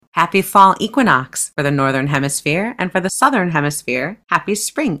Happy fall equinox for the northern hemisphere, and for the southern hemisphere, happy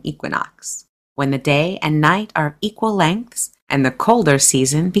spring equinox, when the day and night are of equal lengths and the colder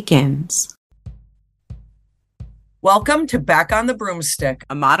season begins. Welcome to Back on the Broomstick,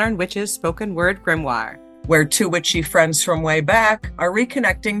 A modern witch's spoken word grimoire, where two witchy friends from way back are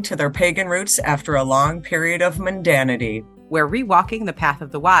reconnecting to their pagan roots after a long period of mundanity. we're rewalking the path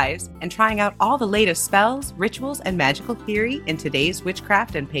of the wise and trying out all the latest spells, rituals, and magical theory in today's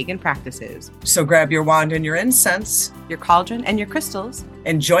witchcraft and pagan practices. So grab your wand and your incense, Your cauldron and your crystals,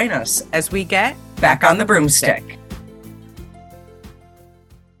 and join us as we get back on the broomstick.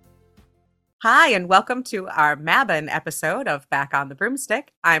 Hi, and welcome to our Mabon episode of Back on the Broomstick.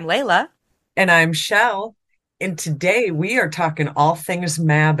 I'm Layla. And I'm Shell. And today we are talking all things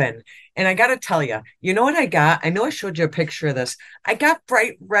Mabon. And I got to tell you, you know what I got? I know I showed you a picture of this. I got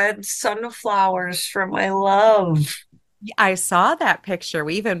bright red sunflowers for my love. I saw that picture.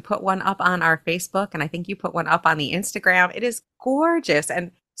 We even put one up on our Facebook, and I think you put one up on the Instagram. It is gorgeous,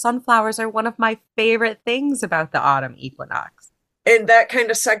 and sunflowers are one of my favorite things about the autumn equinox. And that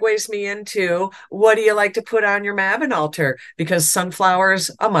kind of segues me into, what do you like to put on your Mabon altar? Because sunflowers,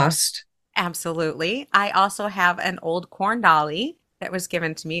 a must. Absolutely. I also have an old corn dolly that was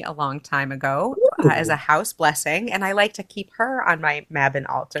given to me a long time ago as a house blessing, and I like to keep her on my Mabon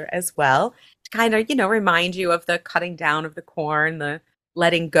altar as well to kind of, remind you of the cutting down of the corn, the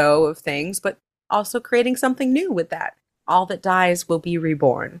letting go of things, but also creating something new with that. All that dies will be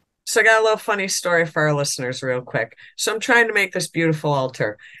reborn. So I got a little funny story for our listeners real quick. So I'm trying to make this beautiful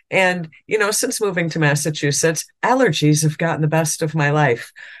altar. And, since moving to Massachusetts, allergies have gotten the best of my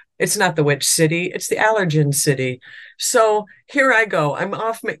life. It's not the witch city, it's the allergen city. So here I go. I'm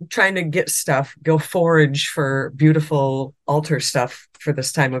off trying to get stuff, go forage for beautiful altar stuff for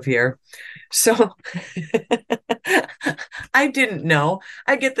this time of year. So I didn't know.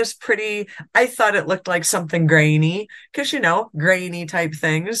 I get this I thought it looked like something grainy, because, grainy type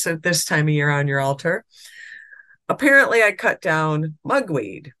things at this time of year on your altar. Apparently I cut down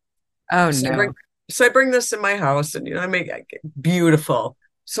mugweed. Oh, no. So I bring this in my house and, I make it beautiful.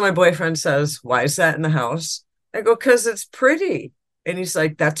 So my boyfriend says, why is that in the house? I go, because it's pretty. And he's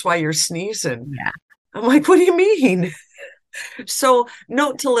like, that's why you're sneezing. Yeah. I'm like, what do you mean? So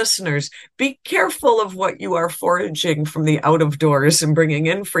note to listeners, be careful of what you are foraging from the out of doors and bringing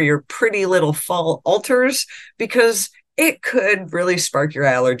in for your pretty little fall altars, because it could really spark your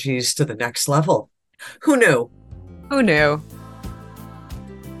allergies to the next level. Who knew? Who knew?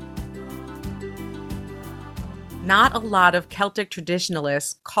 Not a lot of Celtic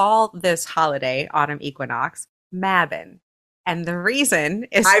traditionalists call this holiday, autumn equinox, Mabon. And the reason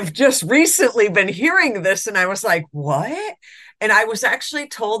is... I've just recently been hearing this and I was like, what? And I was actually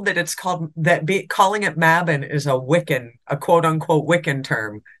told that it's called, calling it Mabon is a quote unquote Wiccan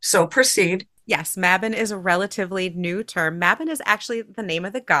term. So proceed. Yes, Mabon is a relatively new term. Mabon is actually the name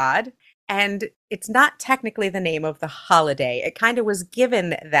of the god, and it's not technically the name of the holiday. It kind of was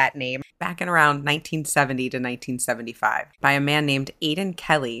given that name back in around 1970 to 1975 by a man named Aidan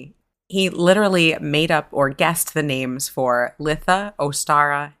Kelly. He literally made up or guessed the names for Litha,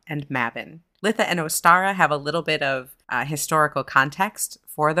 Ostara, and Mabon. Litha and Ostara have a little bit of historical context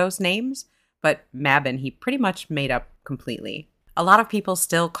for those names, but Mabon he pretty much made up completely. A lot of people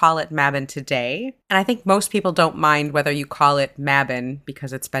still call it Mabon today, and I think most people don't mind whether you call it Mabon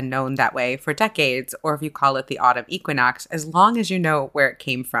because it's been known that way for decades, or if you call it the autumn equinox, as long as you know where it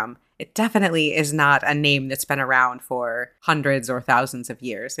came from. It definitely is not a name that's been around for hundreds or thousands of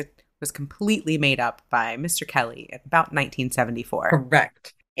years. It was completely made up by Mr. Kelly in about 1974.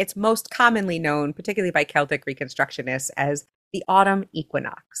 Correct. It's most commonly known, particularly by Celtic reconstructionists, as the autumn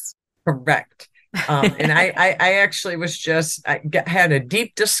equinox. Correct. And I actually had a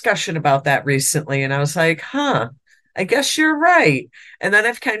deep discussion about that recently, and I was like, I guess you're right. And then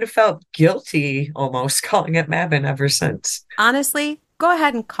I've kind of felt guilty almost calling it Mabon ever since. Honestly, go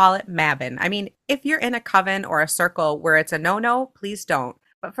ahead and call it Mabon. I mean, if you're in a coven or a circle where it's a no-no, please don't.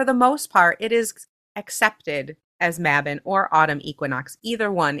 But for the most part, it is accepted as Mabon or autumn equinox.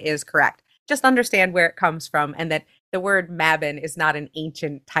 Either one is correct. Just understand where it comes from and that the word Mabon is not an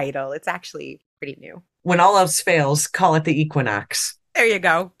ancient title. It's actually pretty new. When all else fails, call it the equinox. There you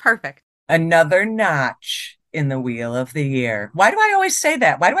go. Perfect. Another notch in the wheel of the year. Why do I always say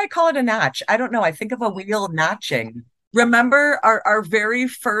that? Why do I call it a notch? I don't know. I think of a wheel notching. Remember our very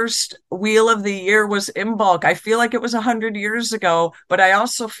first wheel of the year was Imbolc. I feel like it was 100 years ago, but I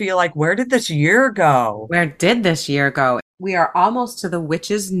also feel like, where did this year go? Where did this year go? We are almost to the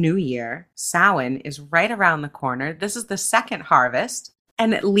witch's new year. Samhain is right around the corner. This is the second harvest,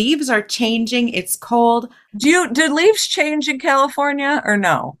 and leaves are changing. It's cold. Did leaves change in California or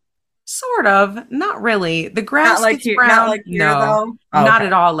no? Sort of, not really. The Not grass like gets here, not brown. like here No, though. Oh, not okay.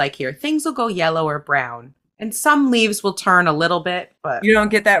 at all like here. Things will go yellow or brown. And some leaves will turn a little bit, but You don't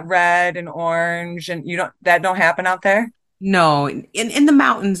get that red and orange, and you don't that don't happen out there. no, in the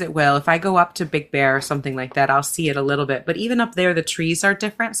mountains it will. If I go up to Big Bear or something like that, I'll see it a little bit. But even up there, the trees are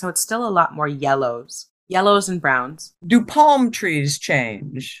different, so it's still a lot more yellows and browns. Do palm trees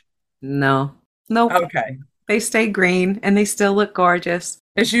change? No, nope. Okay. They stay green and they still look gorgeous.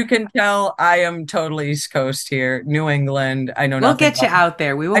 As you can tell, I am totally East Coast here, New England. We'll get you out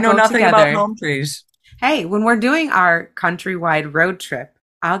there. We I will know go nothing about together. palm trees. Hey, when we're doing our countrywide road trip,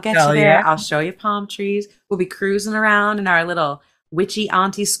 I'll get you Hell yeah. there. I'll show you palm trees. We'll be cruising around in our little witchy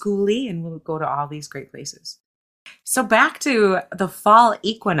auntie schoolie, and we'll go to all these great places. So back to the fall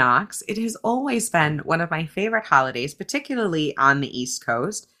equinox, it has always been one of my favorite holidays, particularly on the East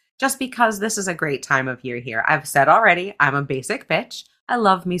Coast, just because this is a great time of year here. I've said already, I'm a basic bitch. I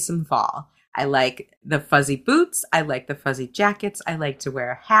love me some fall. I like the fuzzy boots. I like the fuzzy jackets. I like to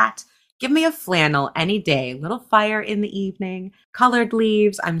wear a hat. Give me a flannel any day. Little fire in the evening, colored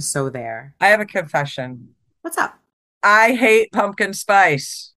leaves. I'm so there. I have a confession. What's up? I hate pumpkin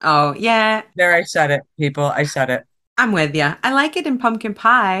spice. Oh, yeah, There, I said it, people. I said it. I'm with you. I like it in pumpkin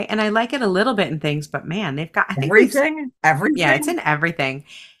pie and I like it a little bit in things, but man, I think Everything? yeah, it's Everything? in everything.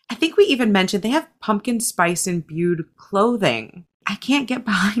 I think we even mentioned they have pumpkin spice imbued clothing. I can't get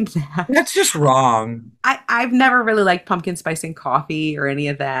behind that. That's just wrong. I've never really liked pumpkin spice in coffee or any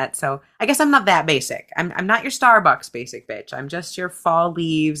of that. So I guess I'm not that basic. I'm not your Starbucks basic bitch. I'm just your fall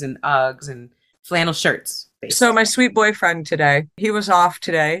leaves and Uggs and flannel shirts So basic. my sweet boyfriend today, he was off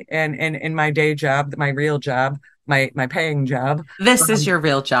today and in my day job, my real job, my paying job. This is your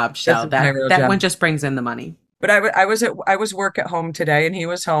real job, This Shell. is my That real that job. one just brings in the money. But I was work at home today and he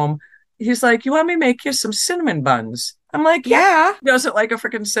was home. He's like, "You want me to make you some cinnamon buns?" I'm like, "Yeah." Yeah. He doesn't like a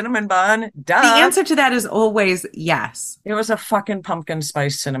freaking cinnamon bun. The Duh. answer to that is always yes. It was a fucking pumpkin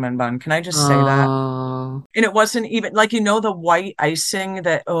spice cinnamon bun. Can I just say that? Oh. And it wasn't even like the white icing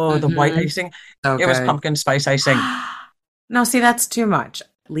that the white Mm-hmm. icing. So It was good. pumpkin spice icing. No, see, that's too much.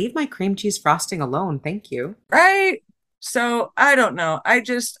 Leave my cream cheese frosting alone. Thank you. Right? So I don't know.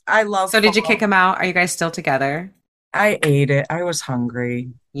 I love So, did you kick fall. him out? Are you guys still together? I ate it. I was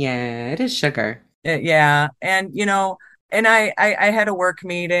hungry. Yeah, it is sugar. Yeah. And and I had a work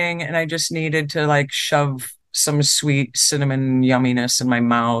meeting and I just needed to like shove some sweet cinnamon yumminess in my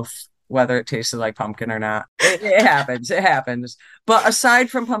mouth, whether it tasted like pumpkin or not. It happens. It happens. But aside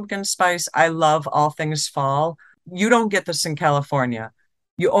from pumpkin spice, I love all things fall. You don't get this in California.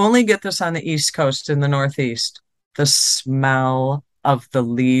 You only get this on the East Coast in the Northeast. The smell of the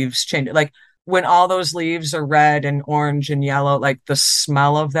leaves change. Like when all those leaves are red and orange and yellow, like the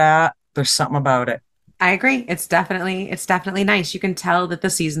smell of that, there's something about it. I agree. It's definitely nice. You can tell that the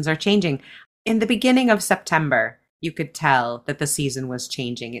seasons are changing. In the beginning of September, you could tell that the season was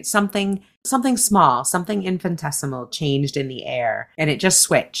changing. It's something small, something infinitesimal changed in the air, and it just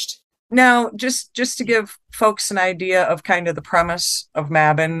switched. Now, just to give folks an idea of kind of the premise of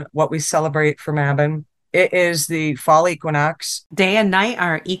Mabon, what we celebrate for Mabon, it is the fall equinox, Day and night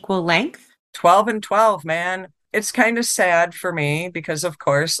are equal length. 12 and 12, man. It's kind of sad for me because, of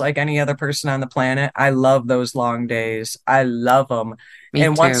course, like any other person on the planet, I love those long days. I love them. Me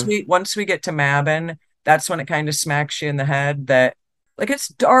And too. once we get to Mabon, that's when it kind of smacks you in the head that like it's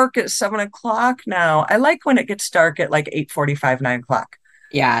dark at 7 o'clock now. I like when it gets dark at like 8:45, 9 o'clock.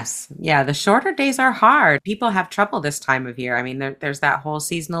 Yes. Yeah, the shorter days are hard. People have trouble this time of year. I mean, there's that whole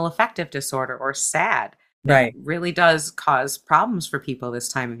seasonal affective disorder or SAD that Right. really does cause problems for people this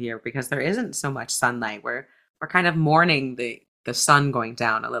time of year because there isn't so much sunlight. We're kind of mourning the sun going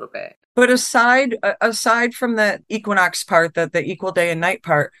down a little bit. But aside from the equinox part, the equal day and night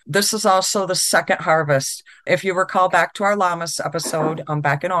part, this is also the second harvest. If you recall back to our Llamas episode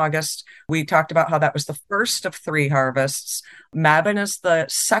back in August, we talked about how that was the first of three harvests. Mabon is the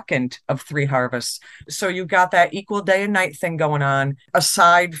second of three harvests. So you got that equal day and night thing going on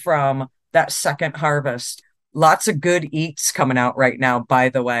aside from that second harvest. Lots of good eats coming out right now, by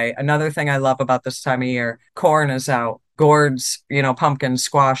the way. Another thing I love about this time of year, corn is out. Gourds, pumpkin,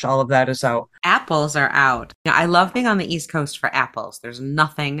 squash, all of that is out. Apples are out. Now, I love being on the East Coast for apples. There's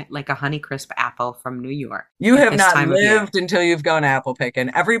nothing like a Honeycrisp apple from New York You at have this not time of year. lived until you've gone apple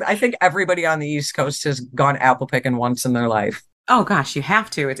picking. I think everybody on the East Coast has gone apple picking once in their life. Oh gosh, you have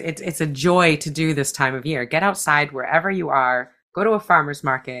to. It's a joy to do this time of year. Get outside wherever you are. Go to a farmer's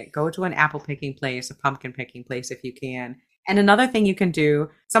market. Go to an apple picking place, a pumpkin picking place if you can. And another thing you can do,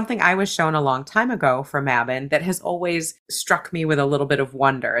 something I was shown a long time ago from Mabon that has always struck me with a little bit of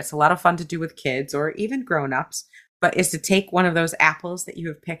wonder. It's a lot of fun to do with kids or even grown-ups. but is to take one of those apples that you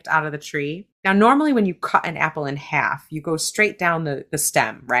have picked out of the tree. Now, normally when you cut an apple in half, you go straight down the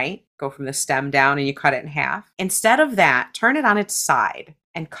stem, right? Go from the stem down and you cut it in half. Instead of that, turn it on its side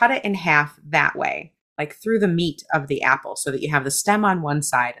and cut it in half that way, like through the meat of the apple, so that you have the stem on one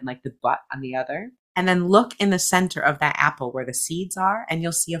side and like the butt on the other. And then look in the center of that apple where the seeds are, and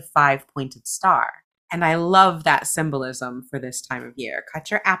you'll see a 5-pointed star. And I love that symbolism for this time of year. Cut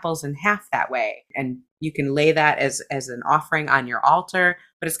your apples in half that way. And you can lay that as an offering on your altar,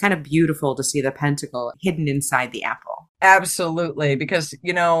 but it's kind of beautiful to see the pentacle hidden inside the apple. Absolutely. Because,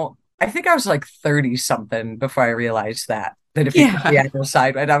 I think I was like 30 something before I realized that if you cut the Yeah. apple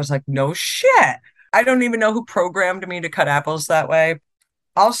sideways, I was like, no shit. I don't even know who programmed me to cut apples that way.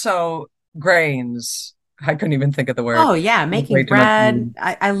 Also, grains. I couldn't even think of the word. Oh, yeah. Way Making too much bread.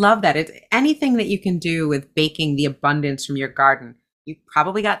 money. I love that. It's anything that you can do with baking the abundance from your garden. You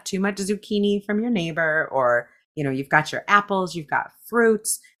probably got too much zucchini from your neighbor, or, you've got your apples, you've got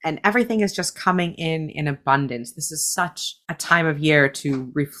fruits, and everything is just coming in abundance. This is such a time of year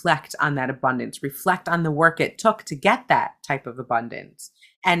to reflect on that abundance, reflect on the work it took to get that type of abundance,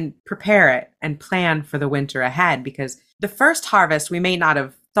 and prepare it and plan for the winter ahead. Because the first harvest, we may not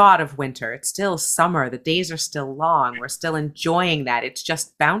have thought of winter. It's still summer. The days are still long. We're still enjoying that. It's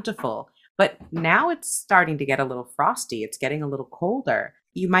just bountiful. But now it's starting to get a little frosty. It's getting a little colder.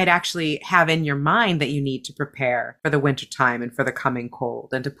 You might actually have in your mind that you need to prepare for the winter time and for the coming cold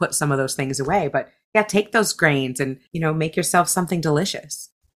and to put some of those things away. But yeah, take those grains and, make yourself something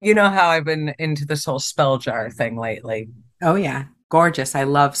delicious. You know how I've been into this whole spell jar thing lately. Oh, yeah. Gorgeous. I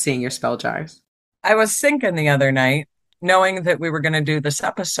love seeing your spell jars. I was thinking the other night, knowing that we were going to do this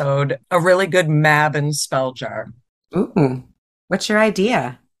episode, a really good Mabon spell jar. Ooh, what's your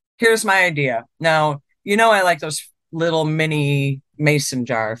idea? Here's my idea. Now, I like those little mini mason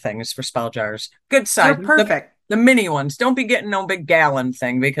jar things for spell jars. Good size. They're perfect. The mini ones. Don't be getting no big gallon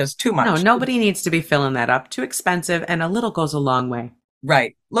thing because too No, much. nobody needs to be filling that up. Too expensive, and a little goes a long way.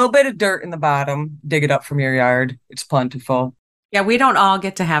 Right. Little bit of dirt in the bottom. Dig it up from your yard. It's plentiful. Yeah, we don't all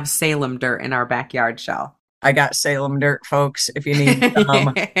get to have Salem dirt in our backyard, Shell. I got Salem dirt, folks. If you need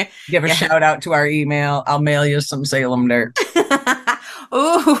some, give a Yeah. shout out to our email. I'll mail you some Salem dirt.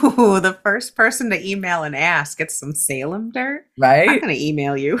 Ooh, the first person to email and ask gets some Salem dirt. I'm Right? going to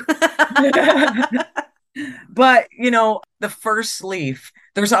email you. But, the first leaf,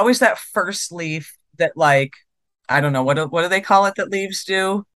 there's always that first leaf that, like, I don't know, what do they call it that leaves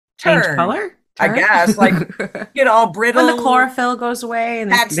do? Change Turn, color? I Turn? guess. Like, get all When the brittle. chlorophyll goes away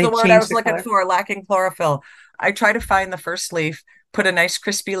and That's they the word I change was the looking color. for, lacking chlorophyll. I try to find the first leaf, put a nice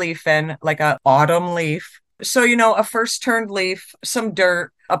crispy leaf in, like a autumn leaf. So, a first turned leaf, some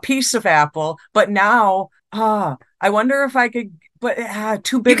dirt, a piece of apple. But now, I wonder if I could, but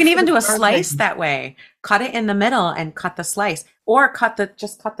too You big can for even the do a slice garden. that way. Cut it in the middle and cut the slice, or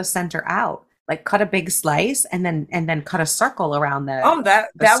just cut the center out. Like cut a big slice and then cut a circle around Oh, the that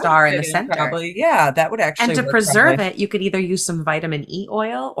would star in fit the in center. probably. Yeah, that would And actually to work preserve probably. it, you could either use some vitamin E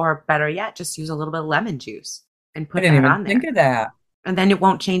oil, or better yet, just use a little bit of lemon juice and I put didn't that even on think there. of that. And then it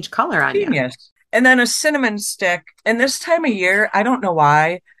won't change color on you. Genius. And then a cinnamon stick. And this time of year, I don't know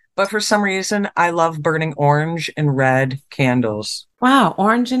why, but for some reason, I love burning orange and red candles. Wow,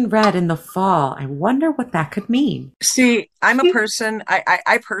 orange and red in the fall. I wonder what that could mean. See, I'm a person,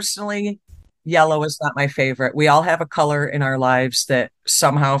 I personally, yellow is not my favorite. We all have a color in our lives that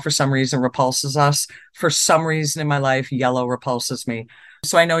somehow, for some reason, repulses us. For some reason in my life, yellow repulses me.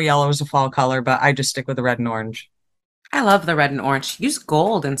 So I know yellow is a fall color, but I just stick with the red and orange. I love the red and orange. Use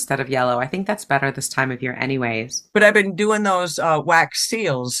gold instead of yellow. I think that's better this time of year, anyways. But I've been doing those wax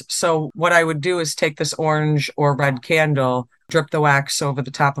seals. So what I would do is take this orange or red candle, drip the wax over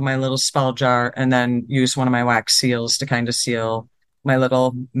the top of my little spell jar, and then use one of my wax seals to kind of seal my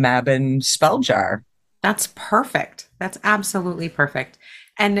little Mabon spell jar. That's perfect. That's absolutely perfect.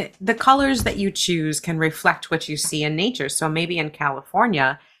 And the colors that you choose can reflect what you see in nature. So maybe in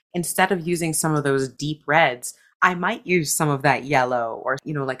California, instead of using some of those deep reds, I might use some of that yellow, or,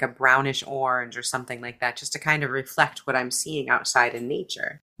 like a brownish orange or something like that, just to kind of reflect what I'm seeing outside in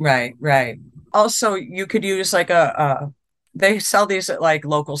nature. Right, right. Also, you could use like they sell these at like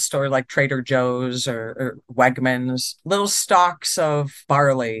local store like Trader Joe's or Wegmans, little stalks of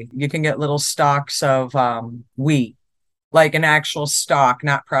barley. You can get little stalks of wheat, like an actual stalk,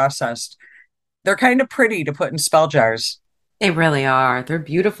 not processed. They're kind of pretty to put in spell jars. They really are. They're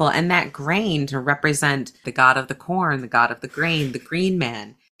beautiful. And that grain to represent the god of the corn, the god of the grain, the green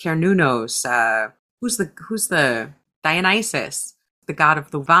man, Cernunnos, who's the Dionysus, the god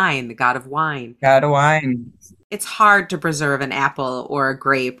of the vine, the god of wine. Got a wine. it's hard to preserve an apple or a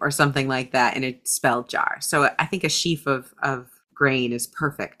grape or something like that in a spell jar. So I think a sheaf of grain is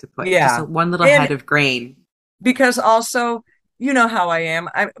perfect to put just Yeah. one little And head of grain. because also, you know how I am.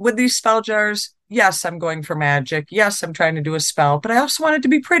 With these spell jars, yes, I'm going for magic. Yes, I'm trying to do a spell, but I also want it to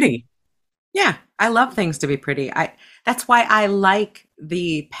be pretty. Yeah, I love things to be pretty. I That's why I like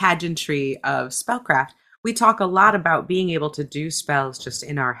the pageantry of spellcraft. We talk a lot about being able to do spells just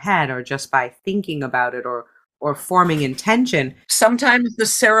in our head or just by thinking about it or forming intention. Sometimes the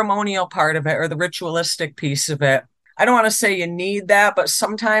ceremonial part of it or the ritualistic piece of it, I don't want to say you need that, but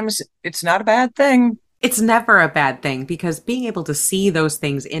sometimes it's not a bad thing. It's never a bad thing because being able to see those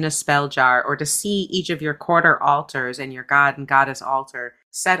things in a spell jar or to see each of your quarter altars and your god and goddess altar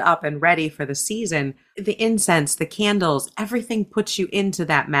set up and ready for the season, the incense, the candles, everything puts you into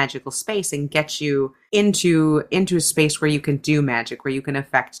that magical space and gets you into a space where you can do magic, where you can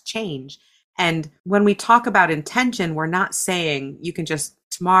affect change. And when we talk about intention, we're not saying you can just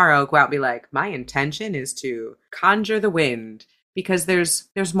tomorrow go out and be like, my intention is to conjure the wind, because there's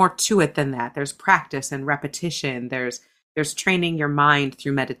more to it than that. There's practice and repetition. There's training your mind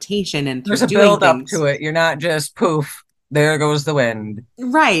through meditation and There's through a doing build up things. to it. You're not just poof, there goes the wind.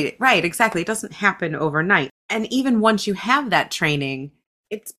 Right, right, exactly. It doesn't happen overnight. And even once you have that training,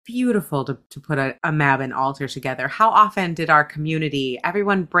 it's beautiful to put a Mabon altar together. How often did our community,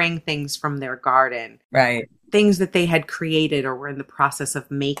 everyone bring things from their garden, Right. things that they had created or were in the process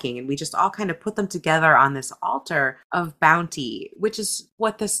of making, and we just all kind of put them together on this altar of bounty, which is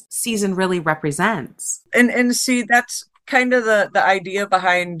what this season really represents. And see, that's kind of the idea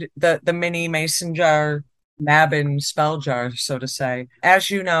behind the mini mason jar Mabon spell jar, so to say. As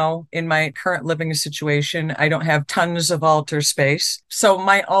you know, in my current living situation, I don't have tons of altar space. So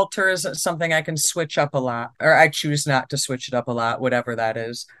my altar isn't something I can switch up a lot, or I choose not to switch it up a lot, whatever that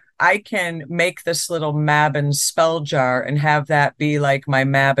is. I can make this little Mabon spell jar and have that be like my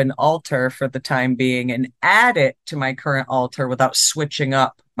Mabon altar for the time being and add it to my current altar without switching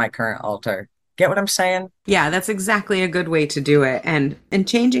up my current altar. Get what I'm saying? Yeah, that's exactly a good way to do it. And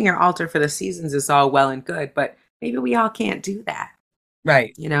changing your altar for the seasons is all well and good, but maybe we all can't do that.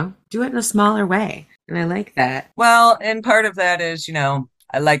 Right. Do it in a smaller way. And I like that. Well, and part of that is,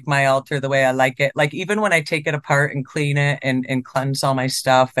 I like my altar the way I like it. Like even when I take it apart and clean it and cleanse all my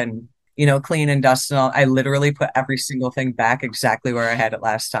stuff and, clean and dust and all, I literally put every single thing back exactly where I had it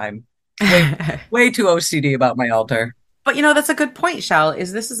last time. Way, way too OCD about my altar. But that's a good point, Shell,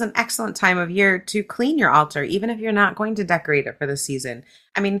 is this is an excellent time of year to clean your altar, even if you're not going to decorate it for the season.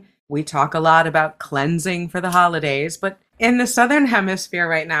 I mean, we talk a lot about cleansing for the holidays, but in the southern hemisphere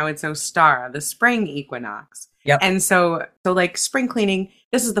right now, it's Ostara, the spring equinox. Yep. And so like spring cleaning,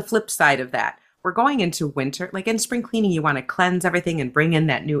 this is the flip side of that. We're going into winter. Like in spring cleaning, you want to cleanse everything and bring in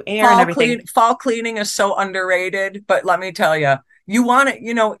that new air and everything. Fall cleaning is so underrated, but let me tell you, you want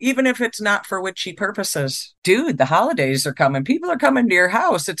it, even if it's not for witchy purposes. Dude, the holidays are coming. People are coming to your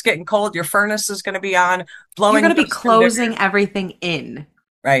house. It's getting cold. Your furnace is going to be on, You're blowing going to be those conditioners. closing everything in.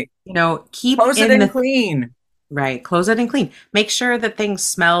 Right. Keep Close it in and the clean. Right. Close it and clean. Make sure that things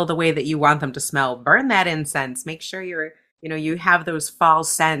smell the way that you want them to smell. Burn that incense. Make sure you have those fall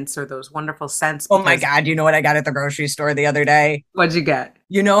scents or those wonderful scents. Oh my Because God, you know what I got at the grocery store the other day? what'd you get?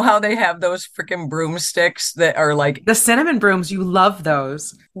 You know how they have those freaking broomsticks that are like, The cinnamon brooms. You love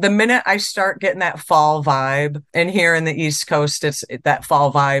those. the minute I start getting that fall vibe, and here in the East Coast, that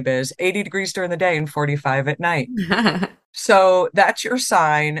fall vibe is 80 degrees during the day and 45 at night. So that's your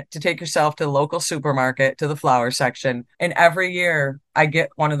sign to take yourself to the local supermarket, to the flower section. And every year I get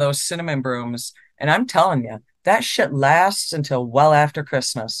one of those cinnamon brooms. And I'm telling you, that shit lasts until well after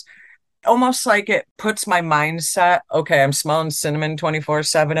Christmas. Almost like it puts my mindset, okay, I'm smelling cinnamon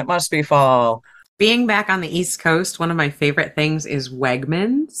 24/7. It must be fall. Being back on the East Coast, one of my favorite things is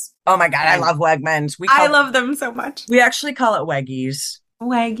Wegmans. Oh my God, I And love Wegmans. I love them so much. We actually call it Weggies.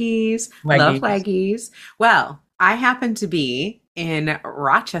 Weggies. Love Weggies. Weggies. Well, I happen to be in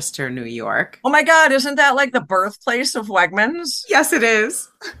Rochester, New York. Oh my God, isn't that like the birthplace of Wegmans? Yes, it is.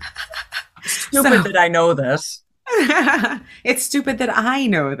 Stupid that I know this. It's stupid that I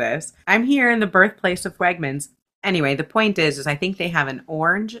know this. I'm here in the birthplace of Wegmans. Anyway, the point is I think they have an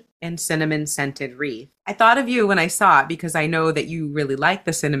orange and cinnamon scented wreath. I thought of you when I saw it because I know that you really like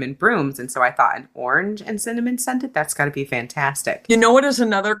the cinnamon brooms. And so I thought an orange and cinnamon scented, that's got to be fantastic. You know what is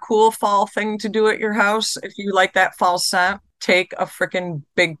another cool fall thing to do at your house if you like that fall scent? Take a freaking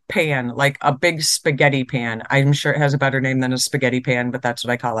big pan, like a big spaghetti pan. I'm sure it has a better name than a spaghetti pan, but that's what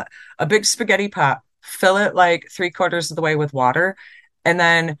I call it. A big spaghetti pot. Fill it like 3/4 of the way with water, and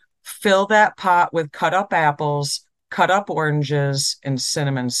then fill that pot with cut up apples, cut up oranges, and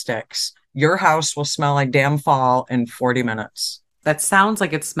cinnamon sticks. your house will smell like damn fall in 40 minutes. That sounds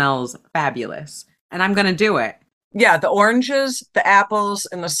like it smells fabulous. And I'm going to do it. Yeah, the oranges, the apples,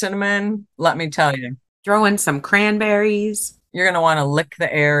 and the cinnamon, let me tell you, Throw in some cranberries. you're going to want to lick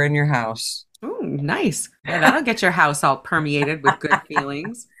the air in your house. Ooh, nice. Yeah, that'll get your house all permeated with good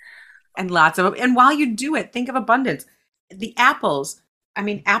feelings and lots of them. And while you do it, think of abundance. The apples, I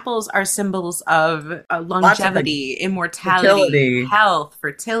mean, apples are symbols of Lots of longevity, immortality, fertility. health,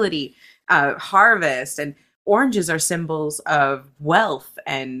 fertility, harvest. And oranges are symbols of wealth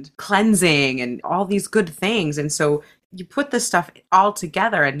and cleansing and all these good things. And so you put this stuff all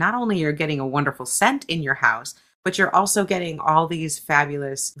together, and not only you're getting a wonderful scent in your house, but you're also getting all these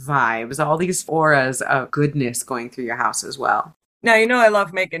fabulous vibes, all these auras of goodness going through your house as well. Now, you know, I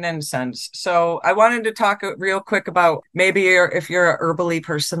love making incense. So I wanted to talk real quick about maybe if you're a herbally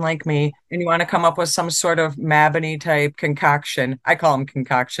person like me and you want to come up with some sort of Mabony type concoction. I call them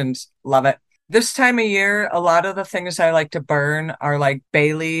concoctions. Love it. This time of year, a lot of the things I like to burn are like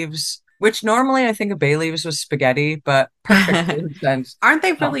bay leaves, which normally I think of bay leaves with spaghetti, but perfect for incense. Aren't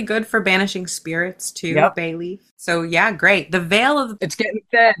they Oh, really good for banishing spirits too, yep. bay leaf? So yeah, great. The veil of It's getting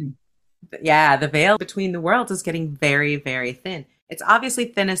thin. yeah, the veil between the worlds is getting very, very thin. It's obviously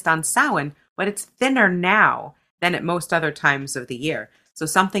thinnest on Samhain, but it's thinner now than at most other times of the year. So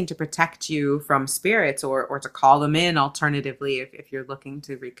something to protect you from spirits or to call them in alternatively if you're looking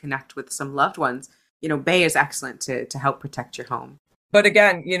to reconnect with some loved ones, bay is excellent to help protect your home. But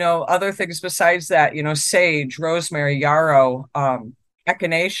again, other things besides that, sage, rosemary, yarrow,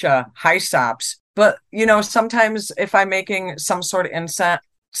 echinacea, hyssops. But, sometimes if I'm making some sort of incense,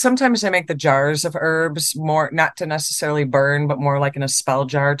 sometimes I make the jars of herbs more, not to necessarily burn, but more like in a spell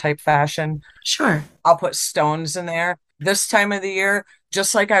jar type fashion. Sure. I'll put stones in there. This time of the year,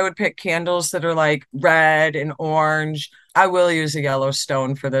 just like I would pick candles that are like red and orange, I will use a yellow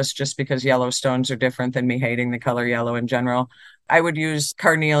stone for this just because yellow stones are different than me hating the color yellow in general. I would use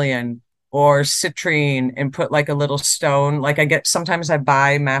carnelian or citrine and put like a little stone. Like sometimes I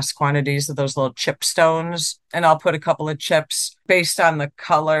buy mass quantities of those little chip stones and I'll put a couple of chips based on the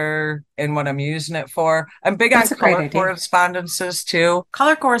color and what I'm using it for. I'm big on That's a great color idea. correspondences too.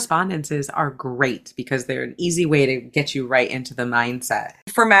 Color correspondences are great because they're an easy way to get you right into the mindset.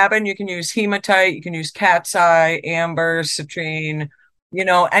 For Mabon, you can use hematite, you can use cat's eye, amber, citrine,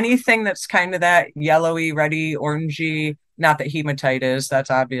 anything that's kind of that yellowy, reddy, orangey. Not that hematite is, that's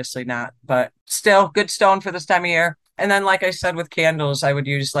obviously not, but still good stone for this time of year. And then, like I said, with candles, I would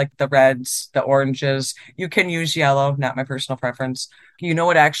use like the reds, the oranges. You can use yellow, not my personal preference. You know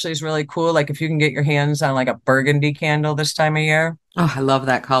what actually is really cool? Like if you can get your hands on like a burgundy candle this time of year. Oh, I love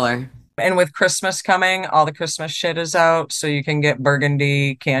that color. And with Christmas coming, all the Christmas shit is out. So you can get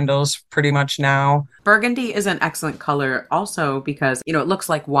burgundy candles pretty much now. Burgundy is an excellent color also because, it looks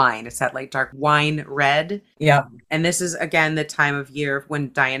like wine. It's that like dark wine red. Yeah. And this is, again, the time of year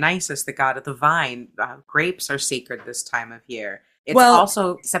when Dionysus, the god of the vine, grapes are sacred this time of year. It's Well,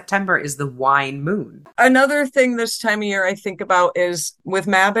 also September is the wine moon. another thing this time of year I think about is with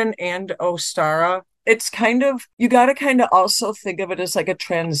Mabon and Ostara, it's kind of, you got to kind of also think of it as like a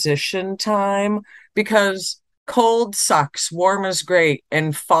transition time because cold sucks, warm is great,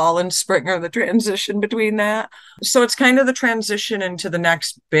 and fall and spring are the transition between that. So it's kind of the transition into the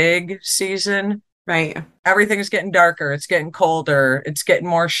next big season. Right. Everything's getting darker, it's getting colder, it's getting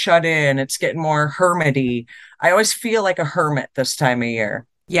more shut in, it's getting more hermity. I always feel like a hermit this time of year.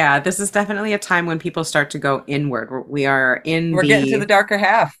 Yeah, this is definitely a time when people start to go inward. We are in We're getting to the the darker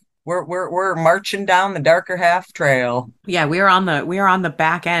half. We're marching down the darker half trail. yeah, we are on the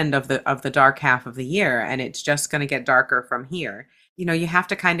back end of the dark half of the year, and it's just going to get darker from here. You have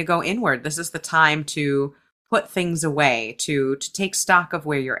to kind of go inward. This is the time to put things away, to take stock of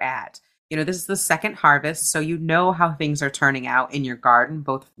where you're at. This is the second harvest, so you know how things are turning out in your garden,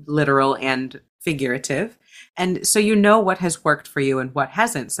 both literal and figurative. And so you know what has worked for you and what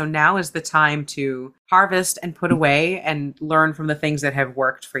hasn't. So now is the time to harvest and put away and learn from the things that have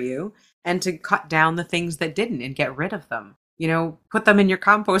worked for you and to cut down the things that didn't and get rid of them. Put them in your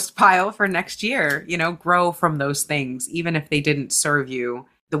compost pile for next year, grow from those things, even if they didn't serve you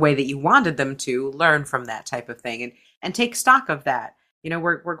the way that you wanted them to, learn from that type of thing and take stock of that.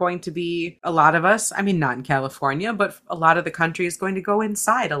 We're going to be, a lot of us, I mean, not in California, but a lot of the country is going to go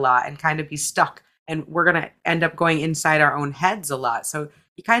inside a lot and kind of be stuck. And we're going to end up going inside our own heads a lot. So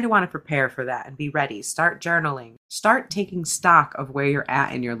you kind of want to prepare for that and be ready. Start journaling. Start taking stock of where you're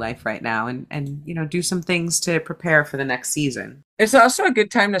at in your life right now and do some things to prepare for the next season. It's also a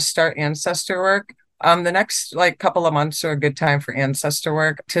good time to start ancestor work. The next like couple of months are a good time for ancestor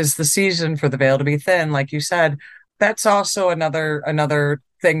work. 'Tis the season for the veil to be thin, like you said. That's also another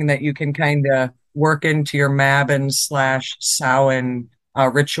thing that you can kind of work into your Mabon slash Samhain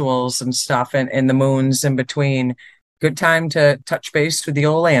rituals and stuff, and the moons in between. Good time to touch base with the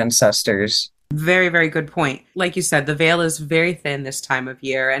old ancestors. Very, very good point. Like you said, the veil is very thin this time of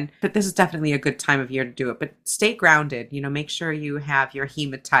year, but this is definitely a good time of year to do it. But stay grounded, make sure you have your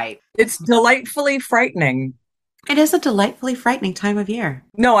hematite. It's delightfully frightening. It is a delightfully frightening time of year.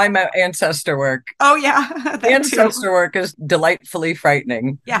 No, I'm at ancestor work. Oh, yeah. Ancestor work is delightfully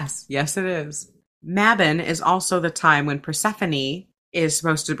frightening. Yes, yes, it is. Mabon is also the time when Persephone is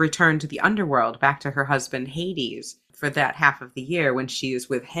supposed to return to the underworld, back to her husband Hades, for that half of the year when she is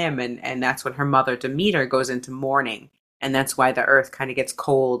with him. And that's when her mother Demeter goes into mourning. And that's why the earth kind of gets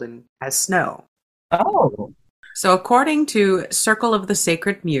cold and has snow. Oh. So according to Circle of the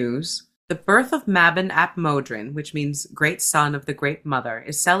Sacred Muse, the birth of Mabon ap Modron, which means great son of the great mother,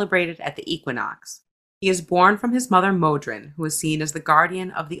 is celebrated at the equinox. He is born from his mother Modron, who is seen as the guardian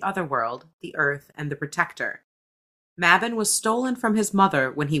of the other world, the earth, and the protector. Mabon was stolen from his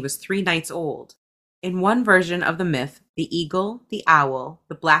mother when he was 3 nights old. In one version of the myth, the eagle, the owl,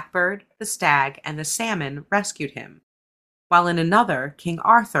 the blackbird, the stag, and the salmon rescued him, while in another, King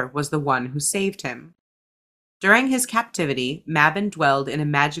Arthur was the one who saved him. During his captivity, Mabon dwelled in a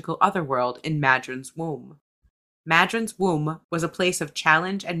magical otherworld in Madron's womb. Madron's womb was a place of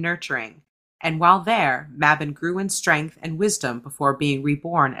challenge and nurturing, and while there, Mabon grew in strength and wisdom before being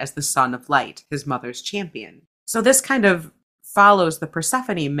reborn as the son of light, his mother's champion. So this kind of follows the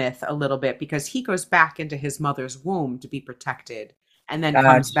Persephone myth a little bit, because he goes back into his mother's womb to be protected and then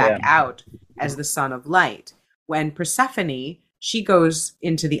comes back out as the son of light. When Persephone, she goes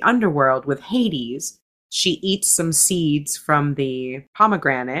into the underworld with Hades, she eats some seeds from the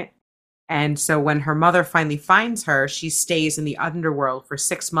pomegranate. And so when her mother finally finds her, she stays in the underworld for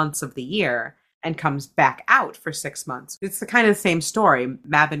 6 months of the year and comes back out for 6 months. It's the kind of same story.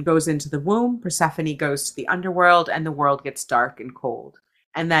 Mabon goes into the womb, Persephone goes to the underworld, and the world gets dark and cold.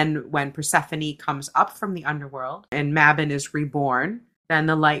 And then when Persephone comes up from the underworld and Mabon is reborn, then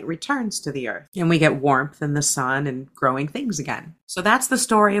the light returns to the earth and we get warmth and the sun and growing things again. So that's the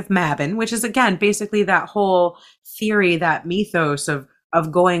story of Mabon, which is, again, basically that whole theory, that mythos of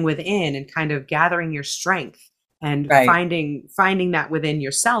going within and kind of gathering your strength and finding that within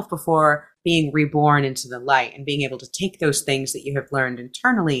yourself before being reborn into the light and being able to take those things that you have learned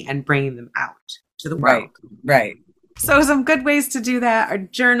internally and bringing them out to the world. Right. So some good ways to do that are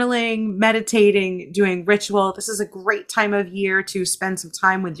journaling, meditating, doing ritual. This is a great time of year to spend some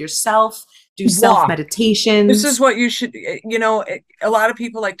time with yourself, do self-meditations. This is what you should, a lot of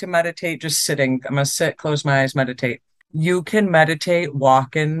people like to meditate just sitting. I'm going to sit, close my eyes, meditate. You can meditate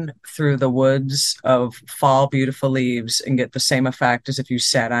walking through the woods of fall beautiful leaves and get the same effect as if you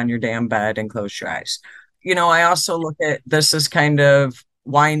sat on your damn bed and closed your eyes. I also look at this as kind of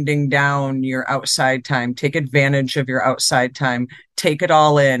winding down your outside time. Take advantage of your outside time. Take it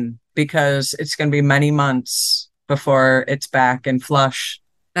all in, because it's going to be many months before it's back and flush.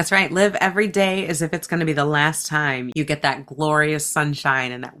 That's right. Live every day as if it's going to be the last time you get that glorious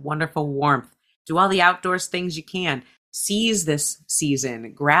sunshine and that wonderful warmth. Do all the outdoors things you can. Seize this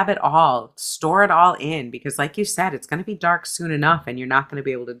season, grab it all, store it all in, because like you said, it's going to be dark soon enough and you're not going to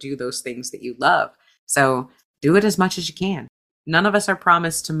be able to do those things that you love. So do it as much as you can. None of us are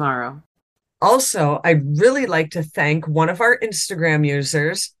promised tomorrow. Also, I'd really like to thank one of our Instagram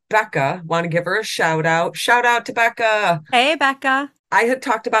users, Becca. Want to give her a shout out. Shout out to Becca. Hey, Becca. I had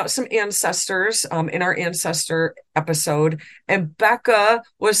talked about some ancestors in our ancestor episode, and Becca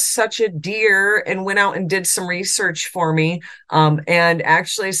was such a dear and went out and did some research for me, and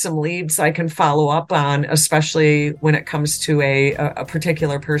actually some leads I can follow up on, especially when it comes to a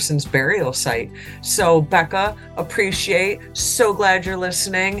particular person's burial site. So Becca, appreciate, so glad you're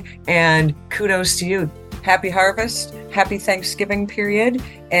listening, and kudos to you. Happy harvest, happy Thanksgiving period,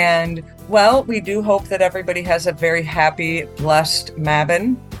 and well, we do hope that everybody has a very happy, blessed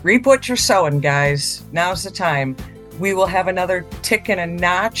Mabon. Reap what you're sowing, guys. Now's the time. We will have another tick and a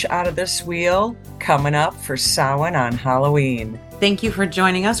notch out of this wheel coming up for Samhain on Halloween. Thank you for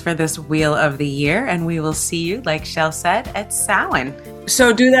joining us for this Wheel of the Year, and we will see you, like Shell said, at Samhain.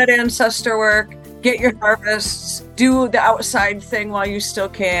 So do that ancestor work, get your harvests, do the outside thing while you still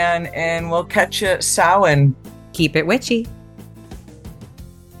can, and we'll catch you at Samhain. Keep it witchy.